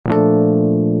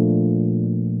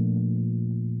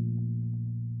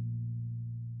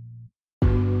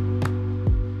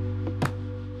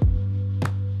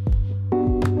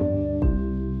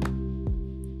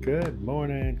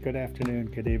morning, good afternoon,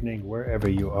 good evening, wherever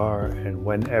you are and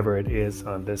whenever it is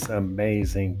on this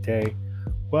amazing day.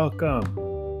 Welcome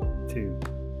to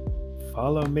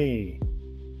Follow Me.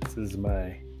 This is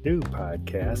my new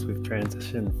podcast. We've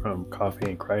transitioned from Coffee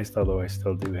and Christ, although I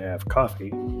still do have coffee,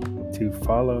 to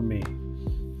Follow Me.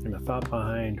 And the thought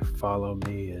behind Follow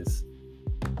Me is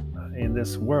in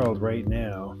this world right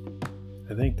now,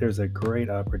 I think there's a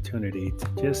great opportunity to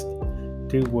just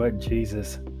do what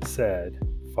Jesus said.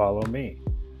 Follow me.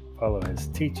 Follow his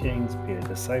teachings, be a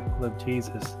disciple of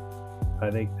Jesus.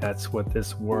 I think that's what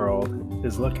this world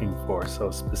is looking for.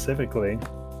 So specifically,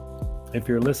 if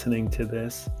you're listening to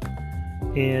this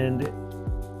and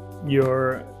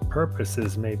your purpose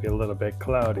is maybe a little bit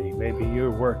cloudy, maybe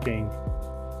you're working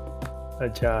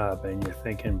a job and you're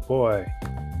thinking, boy,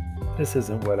 this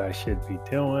isn't what I should be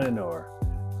doing, or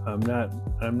I'm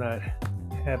not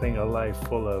having a life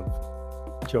full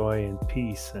of joy and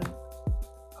peace and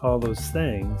all those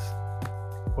things.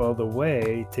 Well, the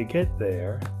way to get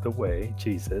there, the way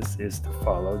Jesus, is to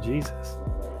follow Jesus.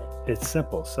 It's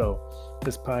simple. So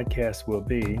this podcast will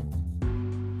be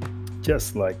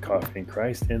just like Coffee and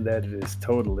Christ in that it is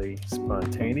totally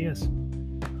spontaneous.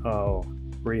 I'll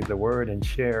read the word and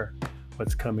share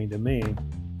what's coming to me,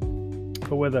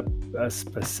 but with a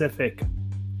specific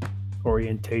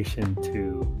orientation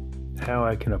to how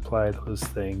I can apply those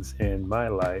things in my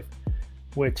life,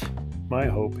 which my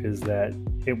hope is that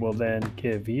it will then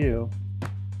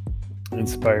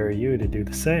inspire you to do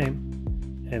the same.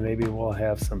 And maybe we'll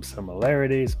have some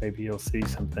similarities. Maybe you'll see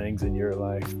some things in your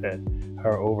life that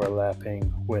are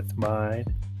overlapping with mine,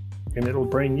 and it'll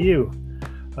bring you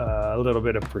a little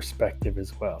bit of perspective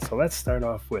as well. So let's start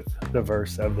off with the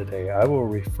verse of the day. I will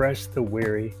refresh the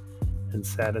weary and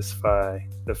satisfy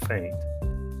the faint.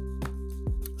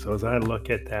 So as I look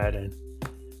at that and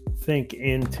think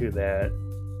into that,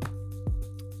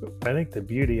 I think the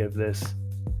beauty of this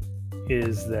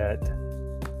is that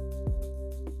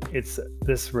it's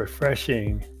this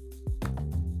refreshing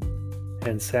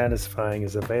and satisfying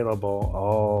is available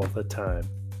all the time.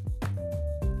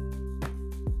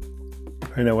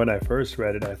 I know when I first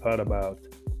read it, I thought about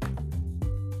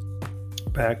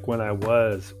back when I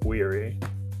was weary,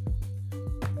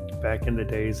 back in the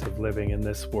days of living in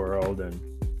this world and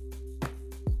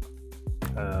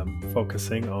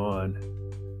focusing on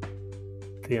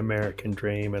the American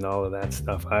dream and all of that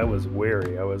stuff. I was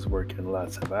weary. I was working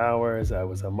lots of hours. I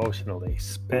was emotionally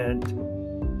spent.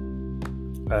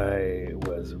 I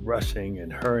was rushing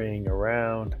and hurrying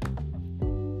around.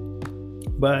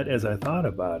 But as I thought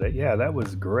about it, yeah, that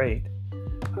was great.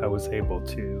 I was able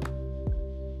to,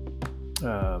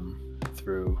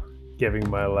 through giving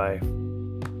my life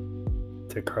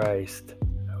to Christ,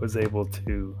 I was able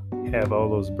to have all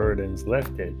those burdens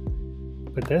lifted.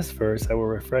 But this verse, I will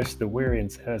refresh the weary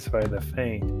and satisfy the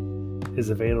faint, is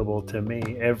available to me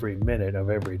every minute of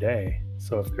every day.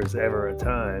 So if there's ever a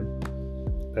time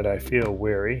that I feel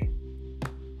weary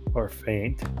or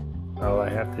faint, all I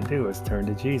have to do is turn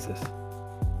to Jesus.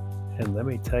 And let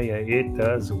me tell you, it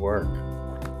does work.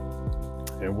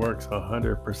 It works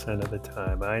 100% of the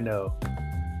time. I know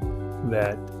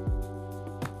that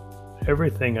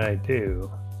everything I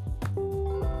do,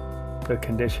 the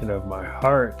condition of my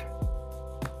heart,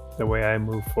 the way I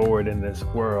move forward in this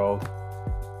world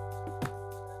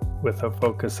with a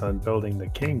focus on building the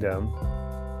kingdom,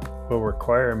 will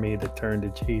require me to turn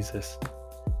to Jesus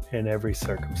in every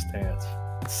circumstance.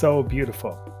 It's so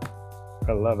beautiful.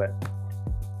 I love it.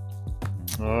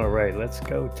 All right, let's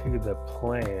go to the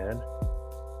plan.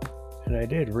 And I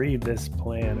did read this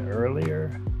plan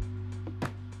earlier.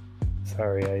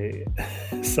 Sorry,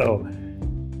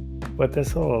 what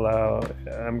this will allow,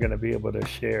 I'm going to be able to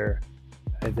share,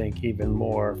 I think, even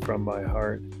more from my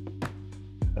heart,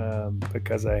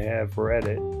 because I have read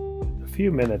it a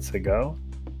few minutes ago.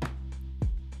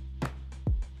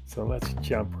 So let's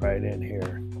jump right in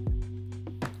here.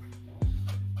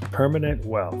 Permanent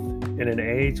wealth. In an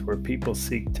age where people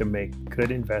seek to make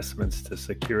good investments to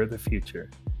secure the future,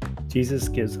 Jesus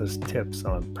gives us tips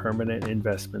on permanent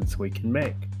investments we can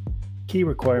make. Key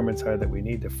requirements are that we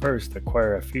need to first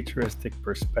acquire a futuristic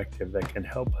perspective that can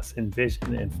help us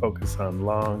envision and focus on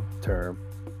long-term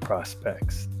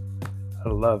prospects. I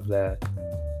love that.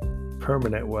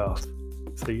 Permanent wealth.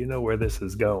 So you know where this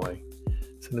is going.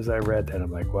 As soon as I read that,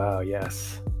 I'm like, wow,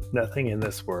 yes. Nothing in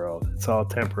this world. It's all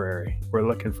temporary. We're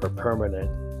looking for permanent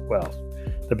wealth.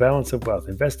 The balance of wealth.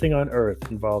 Investing on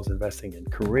earth involves investing in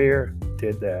career.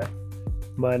 Did that.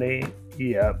 Money.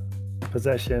 Yep.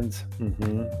 Possessions.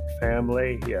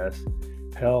 Family. Yes.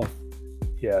 Health.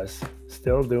 Yes.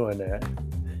 Still doing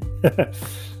that.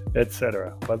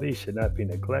 Etc. Well, these should not be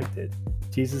neglected.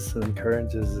 Jesus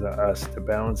encourages us to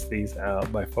balance these out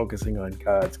by focusing on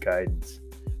God's guidance,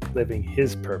 living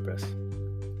His purpose,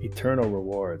 eternal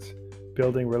rewards,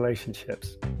 building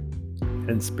relationships,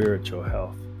 and spiritual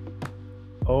health.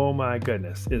 Oh my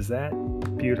goodness, is that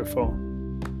beautiful?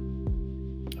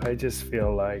 I just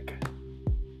feel like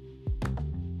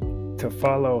to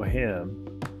follow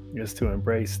Him is to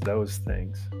embrace those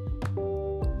things.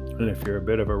 And if you're a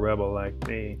bit of a rebel like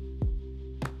me,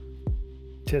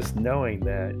 just knowing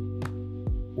that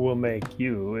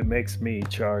it makes me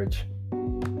charge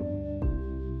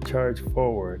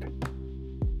forward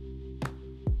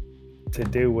to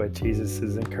do what Jesus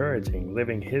is encouraging,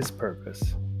 living His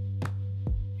purpose,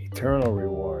 eternal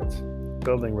rewards,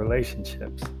 building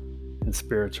relationships, and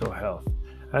spiritual health.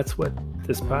 That's what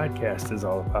this podcast is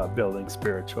all about, building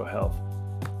spiritual health,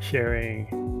 sharing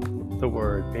the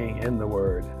Word, being in the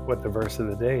Word, what the verse of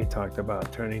the day talked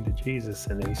about, turning to Jesus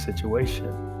in any situation.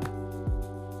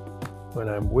 When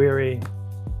I'm weary,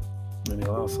 and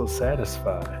He'll also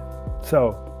satisfy.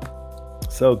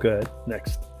 So good.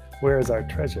 Next, where is our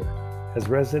treasure? As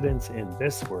residents in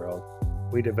this world,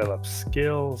 we develop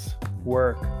skills,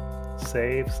 work,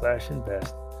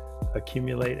 save/invest,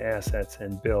 accumulate assets,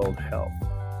 and build health.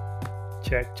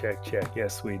 Check, check, check.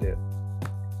 Yes, we do.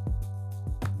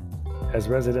 As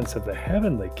residents of the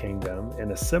heavenly kingdom,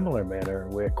 in a similar manner,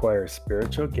 we acquire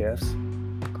spiritual gifts,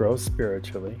 grow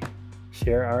spiritually,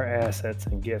 share our assets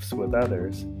and gifts with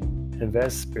others,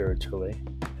 invest spiritually,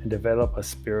 and develop a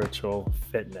spiritual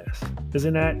fitness.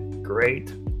 Isn't that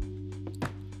great?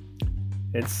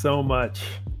 It's so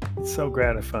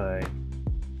gratifying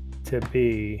to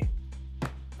be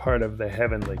part of the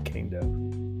heavenly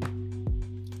kingdom,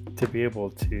 to be able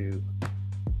to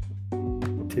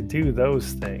do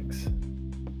those things.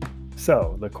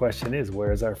 So the question is,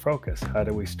 where is our focus? How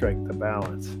do we strike the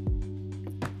balance?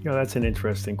 That's an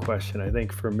interesting question. I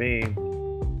think for me,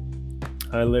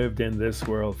 I lived in this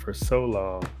world for so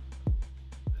long,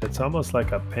 it's almost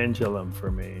like a pendulum for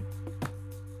me,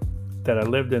 that I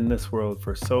lived in this world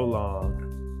for so long,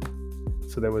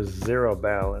 so there was zero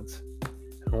balance.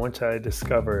 And once I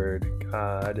discovered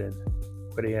God and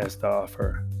what He has to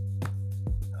offer,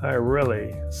 I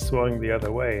really swung the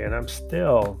other way, and I'm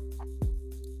still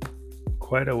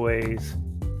quite a ways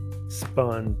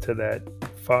spun to that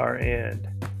far end,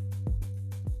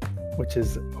 which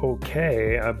is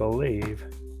okay, I believe,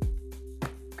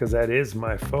 because that is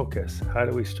my focus. How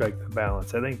do we strike the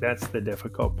balance? I think that's the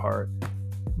difficult part.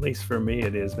 At least for me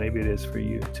it is. Maybe it is for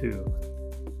you too.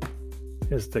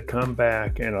 Is to come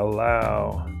back and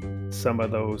allow some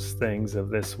of those things of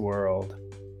this world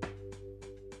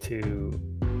to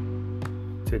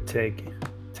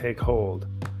take hold.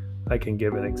 I can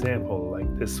give an example.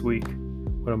 Like this week,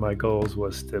 one of my goals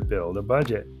was to build a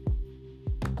budget,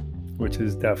 which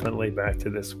is definitely back to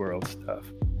this world stuff.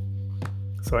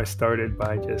 So I started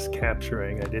by just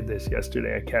capturing. I did this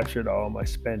yesterday. I captured all my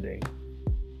spending.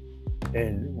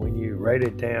 And when you write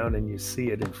it down and you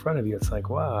see it in front of you, it's like,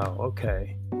 wow,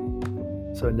 okay.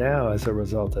 So now as a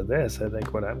result of this, I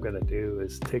think what I'm going to do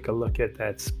is take a look at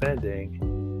that spending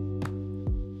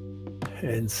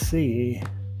and see,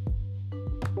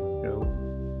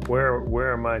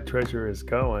 where my treasure is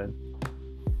going,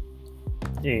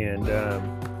 and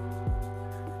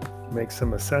make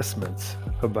some assessments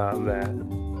about that.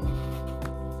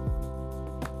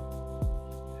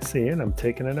 See, and I'm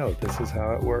taking a note. This is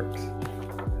how it works.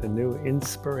 A new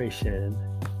inspiration,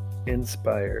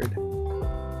 inspired.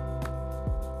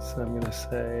 So I'm going to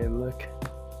say, look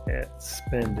at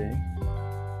spending.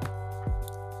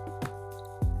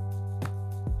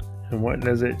 And what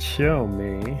does it show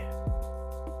me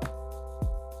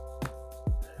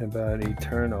about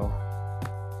eternal,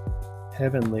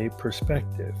 heavenly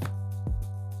perspective?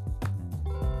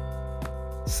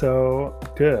 So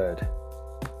good.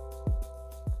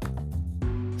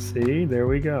 See, there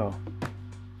we go.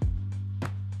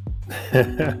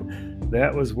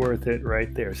 That was worth it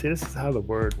right there. See, this is how the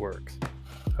Word works.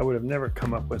 I would have never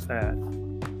come up with that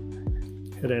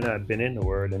had I not been in the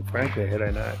Word, and frankly, had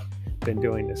I not been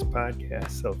doing this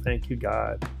podcast. So thank you,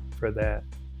 God, for that.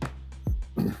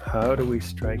 How do we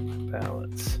strike the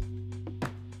balance?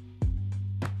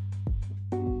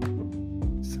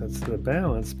 So it's the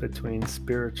balance between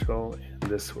spiritual and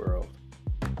this world,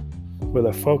 with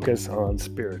a focus on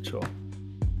spiritual.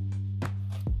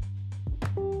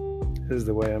 This is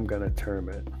the way I'm going to term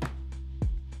it.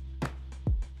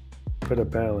 Put a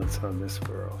balance on this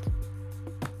world.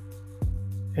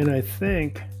 And I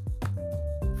think,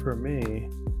 for me,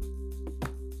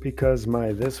 because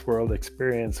my this world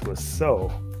experience was so,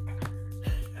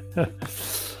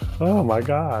 oh my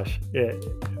gosh, it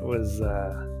was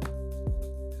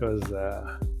It was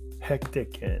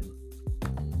hectic and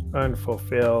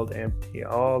unfulfilled, empty,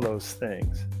 all those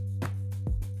things.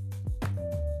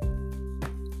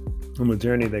 And the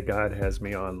journey that God has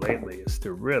me on lately is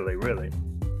to really,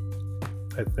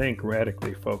 I think,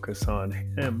 radically focus on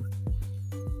Him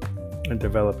and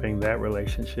developing that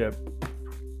relationship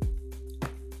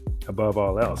above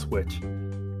all else, which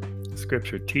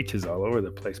Scripture teaches all over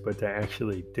the place, but to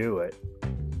actually do it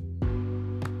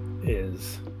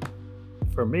is,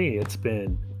 for me, it's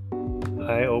been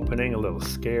eye-opening, a little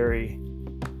scary,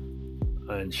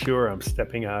 unsure. I'm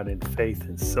stepping out in faith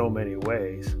in so many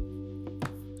ways.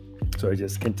 So I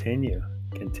just continue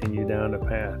down the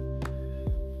path.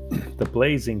 The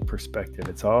blazing perspective,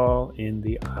 it's all in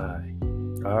the eye,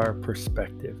 our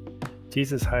perspective.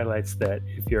 Jesus highlights that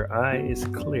if your eye is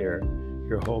clear,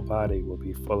 your whole body will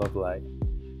be full of light.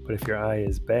 But if your eye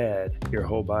is bad, your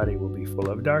whole body will be full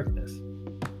of darkness.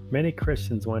 Many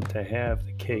Christians want to have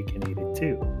the cake and eat it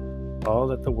too, all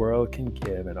that the world can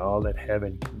give and all that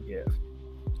heaven can give.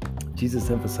 Jesus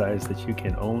emphasized that you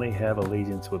can only have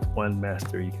allegiance with one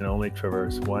master. You can only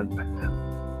traverse one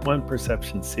path. One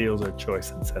perception seals our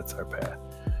choice and sets our path.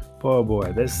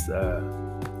 Boy, this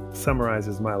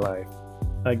summarizes my life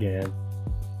again,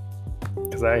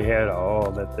 because I had all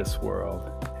that this world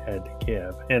had to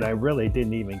give, and I really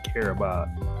didn't even care about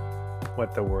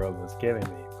what the world was giving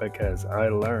me, because I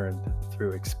learned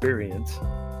through experience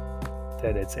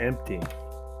that it's empty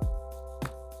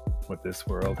what this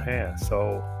world has.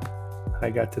 So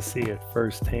I got to see it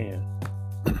firsthand.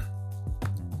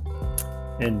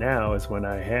 And now is when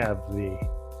I have the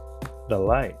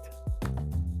light.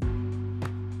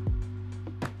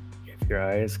 If your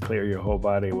eye is clear, your whole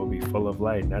body will be full of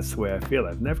light. And that's the way I feel.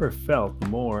 I've never felt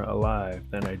more alive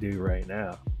than I do right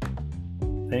now.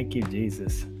 Thank you,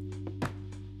 Jesus.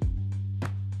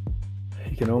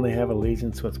 You can only have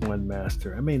allegiance with one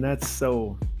master. I mean, that's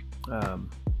so,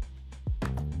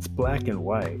 it's black and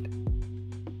white.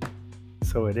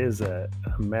 So it is a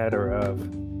matter of,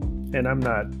 and I'm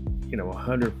not,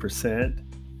 100%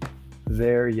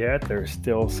 there yet. There's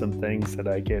still some things that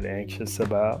I get anxious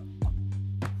about,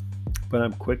 but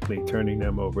I'm quickly turning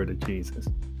them over to Jesus.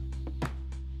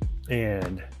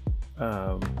 And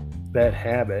that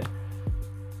habit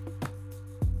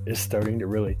is starting to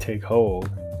really take hold.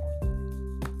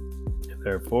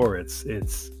 Therefore, it's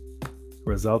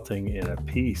resulting in a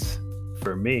peace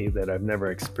for me that I've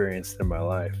never experienced in my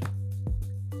life.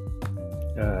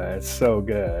 It's so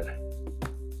good.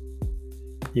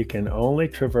 You can only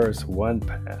traverse one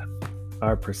path.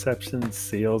 Our perception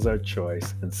seals our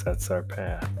choice and sets our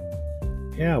path.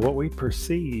 Yeah, what we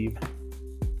perceive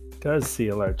does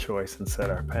seal our choice and set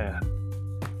our path.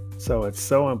 So it's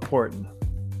so important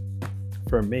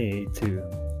for me to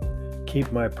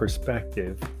keep my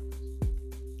perspective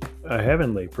a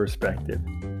heavenly perspective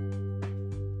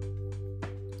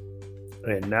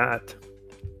and not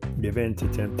give in to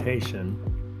temptation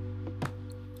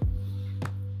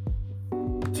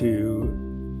to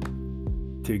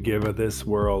give a this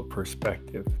world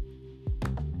perspective.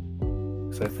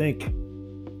 So I think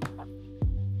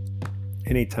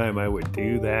anytime I would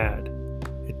do that,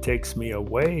 it takes me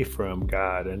away from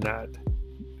God and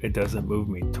it doesn't move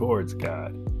me towards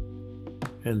God.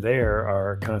 And there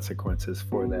are consequences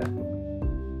for that.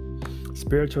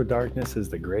 Spiritual darkness is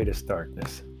the greatest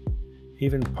darkness.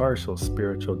 Even partial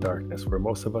spiritual darkness, where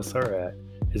most of us are at,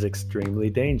 is extremely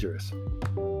dangerous.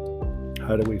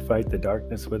 How do we fight the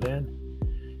darkness within?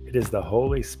 It is the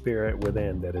Holy Spirit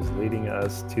within that is leading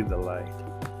us to the light.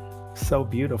 So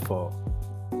beautiful.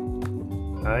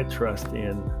 I trust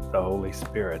in the Holy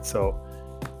Spirit. So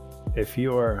if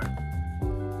you are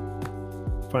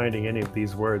finding any of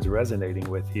these words resonating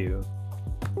with you,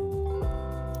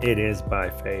 it is by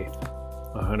faith,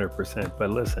 100%. But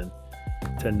listen,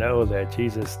 to know that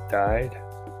Jesus died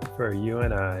for you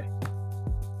and I,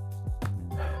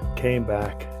 came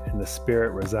back, and the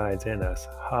Spirit resides in us.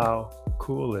 How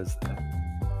cool is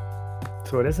that?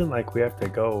 So it isn't like we have to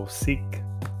go seek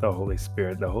the Holy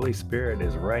Spirit. The Holy Spirit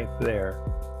is right there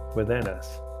within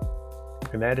us.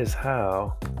 And that is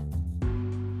how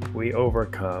we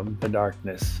overcome the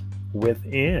darkness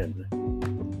within.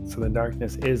 So the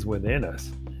darkness is within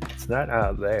us. It's not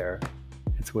out there.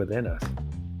 It's within us.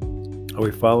 Are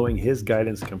we following His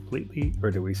guidance completely,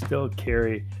 or do we still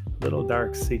carry little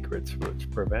dark secrets which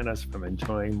prevent us from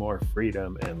enjoying more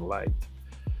freedom and light?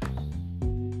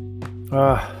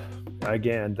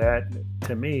 Again, that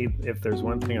to me, if there's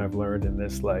one thing I've learned in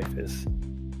this life, is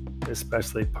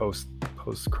especially post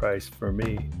Christ for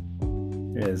me,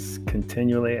 is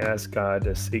continually ask God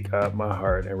to seek out my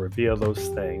heart and reveal those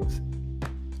things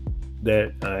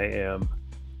that I am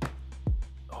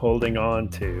holding on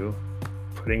to,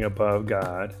 putting above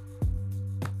God,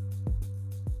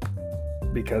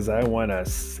 because I want to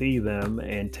see them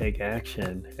and take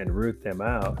action and root them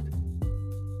out,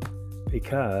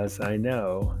 because I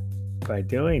know by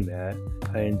doing that,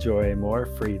 I enjoy more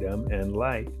freedom and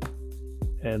light.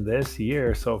 And this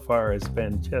year so far has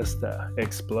been just an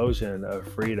explosion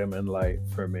of freedom and light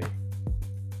for me.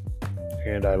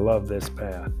 And I love this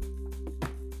path.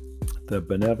 The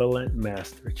benevolent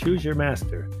master. Choose your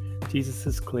master. Jesus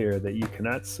is clear that you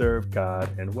cannot serve God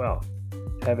and wealth.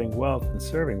 Having wealth and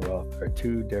serving wealth are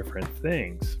two different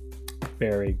things.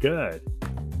 Very good.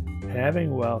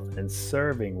 Having wealth and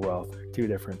serving wealth are two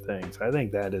different things. I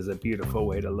think that is a beautiful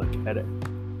way to look at it.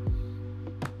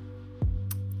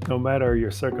 No matter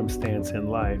your circumstance in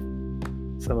life,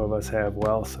 some of us have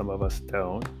wealth, some of us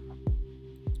don't.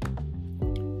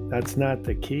 That's not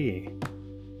the key.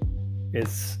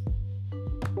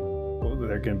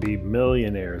 There can be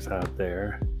millionaires out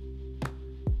there.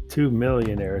 2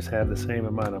 millionaires have the same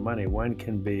amount of money. One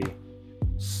can be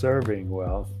serving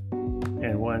wealth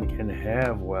and one can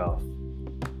have wealth.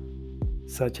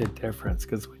 Such a difference,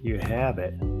 because when you have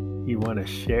it, you want to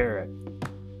share it.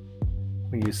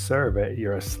 When you serve it,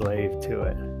 you're a slave to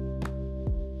it.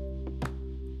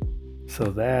 So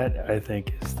that, I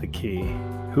think, is the key.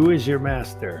 Who is your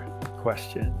master?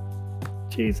 Question.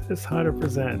 Jesus,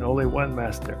 100%. Only one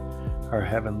master. Our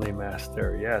heavenly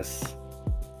master. Yes.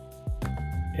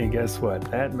 And guess what?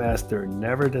 That master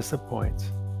never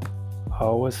disappoints.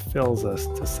 Always fills us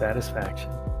to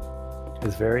satisfaction.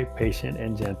 Is very patient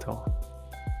and gentle.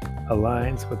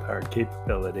 Aligns with our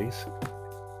capabilities.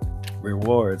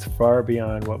 Rewards far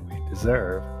beyond what we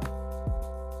deserve,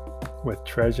 with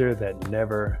treasure that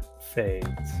never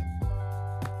fades.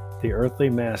 The earthly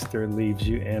master leaves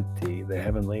you empty. The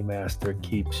heavenly master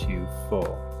keeps you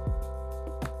full.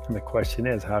 And the question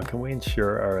is, how can we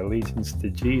ensure our allegiance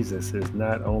to Jesus is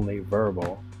not only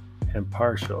verbal and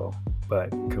partial,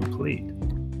 but complete?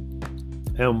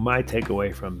 And my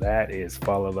takeaway from that is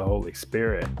follow the Holy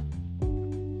Spirit.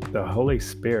 The Holy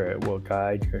Spirit will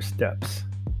guide your steps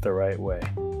the right way.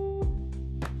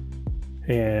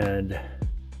 And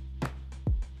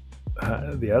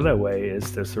the other way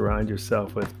is to surround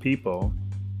yourself with people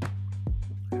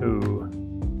who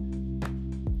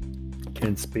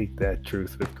can speak that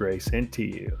truth with grace into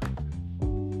you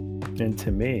and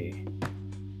to me.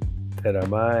 That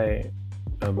am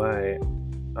I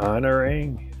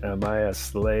honoring? Am I a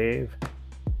slave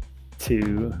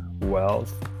to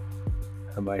wealth?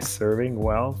 Am I serving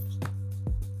wealth?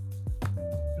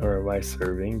 Or am I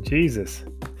serving Jesus?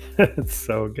 It's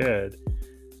so good.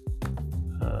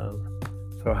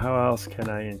 So how else can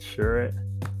I ensure it?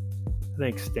 I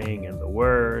think staying in the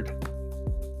Word,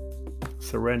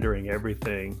 surrendering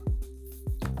everything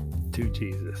to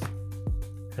Jesus.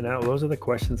 And now those are the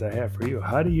questions I have for you.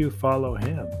 How do you follow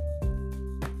Him?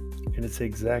 And it's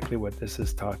exactly what this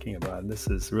is talking about. And this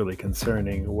is really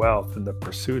concerning wealth and the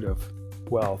pursuit of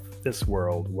wealth, this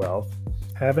world wealth.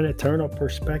 Have an eternal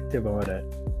perspective on it.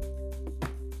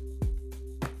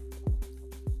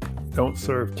 Don't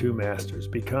serve two masters.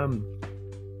 Become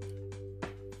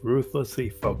ruthlessly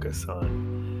focused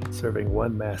on serving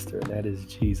one master, and that is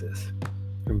Jesus.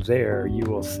 From there, you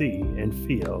will see and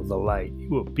feel the light. You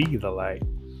will be the light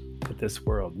that this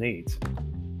world needs.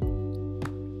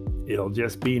 It'll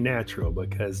just be natural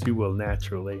because you will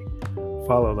naturally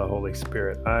follow the Holy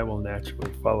Spirit. I will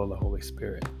naturally follow the Holy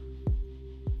Spirit.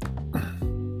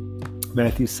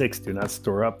 Matthew 6, do not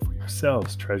store up for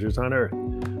yourselves treasures on earth,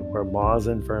 where moths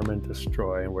and vermin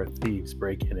destroy and where thieves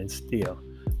break in and steal.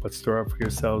 But store up for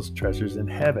yourselves treasures in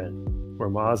heaven, where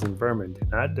moths and vermin do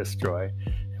not destroy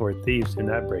and where thieves do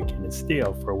not break in and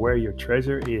steal. For where your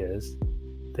treasure is,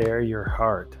 there your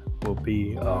heart will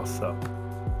be also.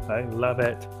 I love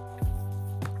it.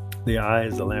 The eye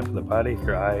is the lamp of the body. If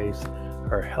your eyes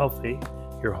are healthy,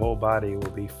 your whole body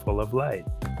will be full of light.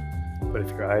 But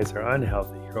if your eyes are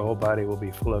unhealthy, your whole body will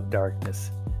be full of darkness.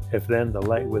 If then the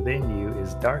light within you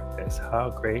is darkness,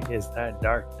 how great is that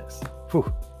darkness?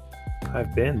 Whew.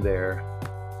 I've been there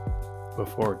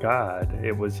before God.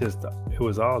 It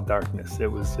was all darkness.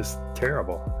 It was just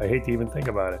terrible. I hate to even think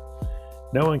about it.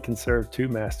 No one can serve two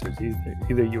masters.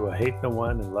 Either you will hate the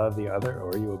one and love the other,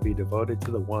 or you will be devoted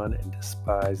to the one and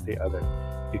despise the other.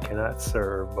 You cannot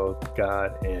serve both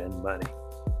God and money.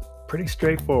 Pretty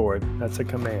straightforward. That's a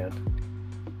command.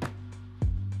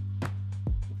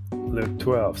 Luke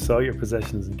 12, sell your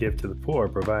possessions and give to the poor.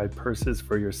 Provide purses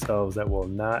for yourselves that will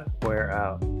not wear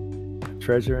out. A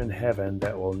treasure in heaven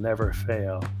that will never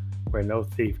fail, where no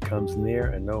thief comes near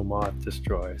and no moth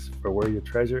destroys. For where your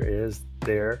treasure is,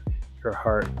 there your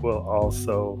heart will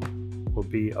also will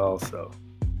be also.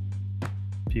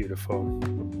 Beautiful.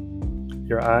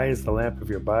 Your eye is the lamp of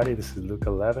your body. This is Luke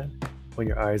 11. When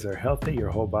your eyes are healthy, your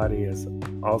whole body is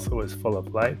full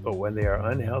of light, but when they are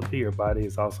unhealthy, your body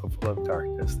is also full of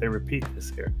darkness. They repeat this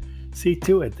here. See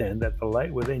to it then that the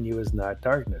light within you is not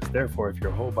darkness. Therefore, if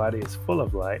your whole body is full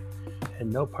of light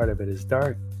and no part of it is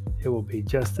dark, it will be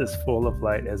just as full of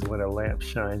light as when a lamp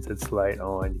shines its light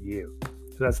on you.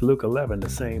 So that's Luke 11, the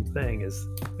same thing as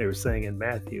they were saying in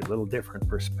Matthew, a little different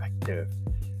perspective.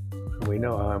 And we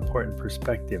know how important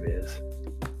perspective is.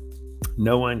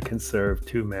 No one can serve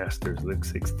two masters, Luke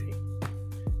 16.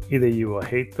 Either you will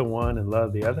hate the one and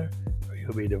love the other, or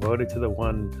you'll be devoted to the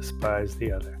one and despise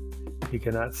the other. You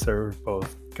cannot serve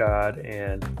both God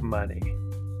and money.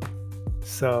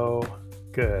 So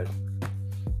good.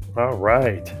 All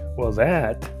right. Well,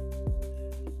 that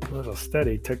little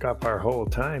study took up our whole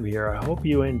time here. I hope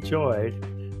you enjoyed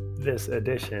this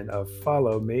edition of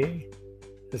Follow Me.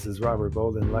 This is Robert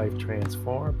Bolden, Life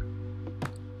Transformed.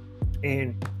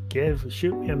 And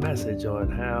shoot me a message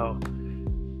on how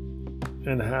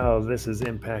this is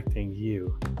impacting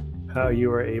you, how you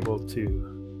are able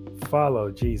to follow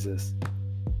Jesus,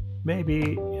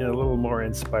 maybe in a little more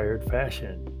inspired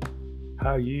fashion,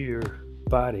 how your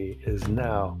body is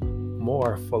now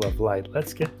more full of light.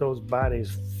 Let's get those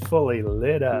bodies fully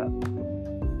lit up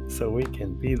so we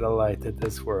can be the light that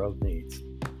this world needs.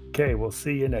 Okay, we'll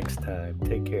see you next time.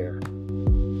 Take care.